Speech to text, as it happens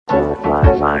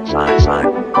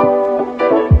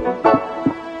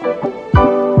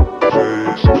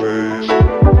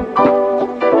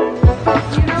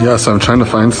Yeah, so I'm trying to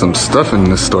find some stuff in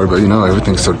this store, but you know,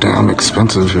 everything's so damn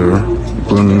expensive here.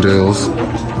 Bloomingdale's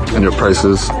and your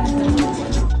prices.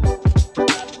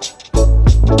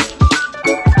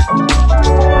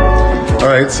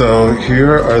 Alright, so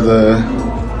here are the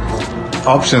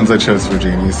options I chose for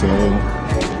Janie, so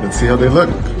let's see how they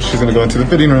look. She's gonna go into the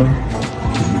fitting room.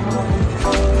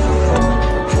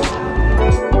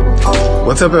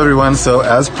 What's up, everyone? So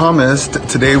as promised,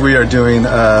 today we are doing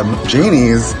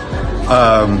Janie's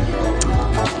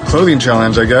clothing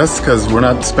challenge, I guess, because we're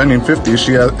not spending $50.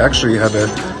 She actually had a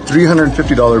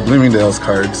 $350 Bloomingdale's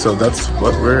card, so that's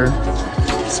what we're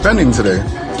spending today.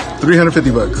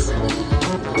 $350.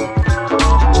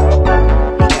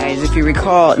 Guys, if you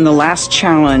recall, in the last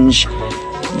challenge,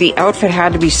 the outfit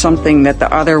had to be something that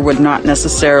the other would not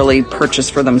necessarily purchase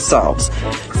for themselves.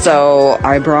 So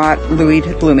I brought Louie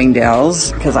to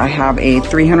Bloomingdale's because I have a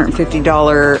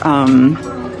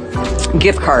 $350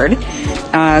 gift card.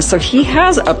 So he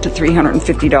has up to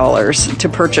 $350 to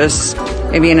purchase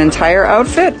maybe an entire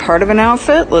outfit, part of an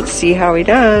outfit. Let's see how he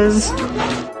does.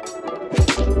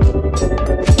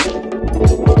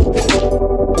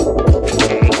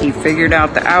 Okay, he figured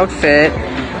out the outfit.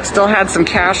 Still had some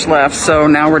cash left, so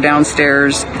now we're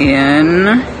downstairs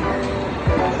in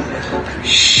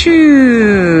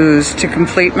shoes to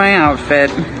complete my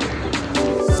outfit.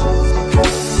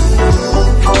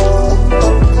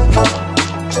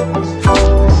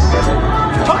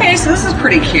 Okay, so this is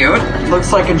pretty cute.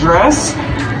 Looks like a dress,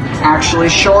 actually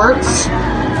shorts,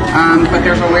 but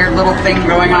there's a weird little thing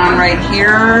going on right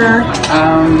here.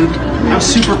 I'm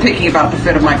super picky about the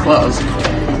fit of my clothes,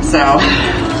 so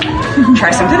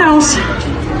try something else.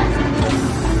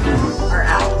 Or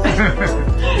out.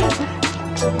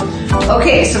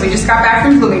 Okay, so we just got back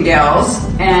from Bloomingdale's,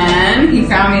 and he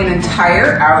found me an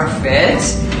entire outfit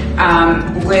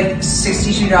with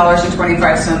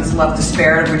 $62.25 left to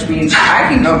spare, which means I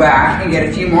can go back and get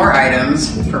a few more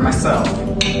items for myself.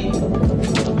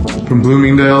 From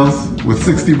Bloomingdale's with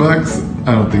 60 bucks?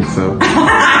 I don't think so.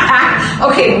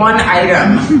 Okay, one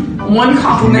item. One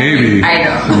complimentary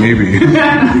item. Maybe.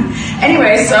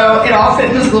 Anyway, so it all fit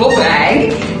in this little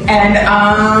bag, and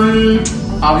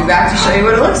I'll be back to show you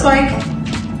what it looks like.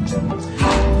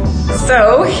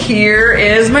 So here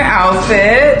is my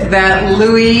outfit that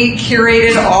Louie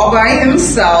curated all by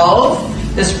himself.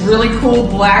 This really cool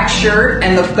black shirt,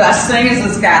 and the best thing is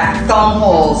it's got thumb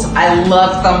holes. I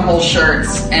love thumb hole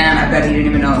shirts, and I bet he didn't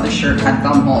even know the shirt had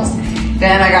thumb holes.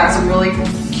 Then I got some really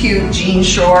cute jean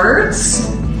shorts,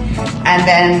 and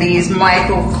then these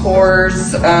Michael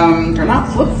Kors, they're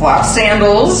not flip-flops,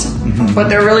 sandals, but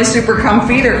they're really super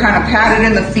comfy. They're kind of padded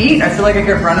in the feet. I feel like I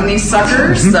could run in these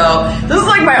suckers. So this is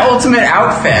like my ultimate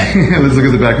outfit. Let's look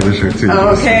at the back of the shirt too.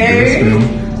 Okay.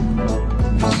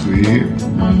 Sweet.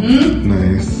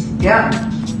 Nice. Yep.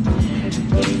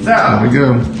 So there we go.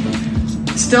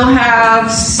 still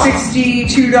have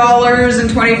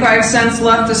 $62.25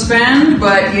 left to spend,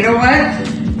 but you know what?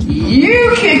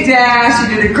 You kicked ass.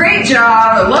 You did a great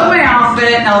job. I love my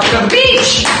outfit. Now let's go to the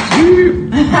beach.